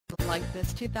Like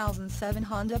this 2007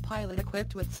 Honda Pilot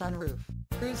equipped with sunroof,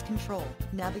 cruise control,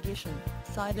 navigation,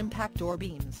 side impact door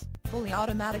beams, fully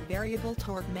automatic variable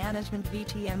torque management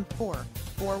VTM4,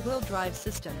 four-wheel drive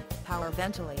system, power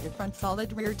ventilated front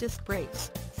solid rear disc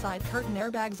brakes, side curtain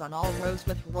airbags on all rows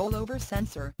with rollover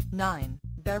sensor, 9,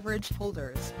 beverage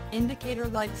holders, indicator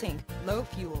light sync, low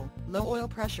fuel, low oil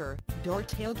pressure, door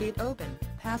tailgate open,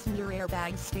 passenger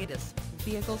airbag status,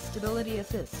 vehicle stability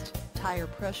assist, tire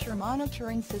pressure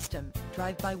monitoring system,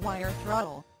 drive-by-wire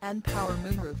throttle, and power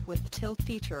moonroof with tilt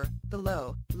feature. The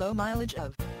low mileage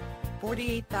of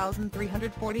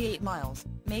 48,348 miles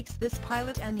makes this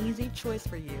Pilot an easy choice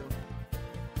for you.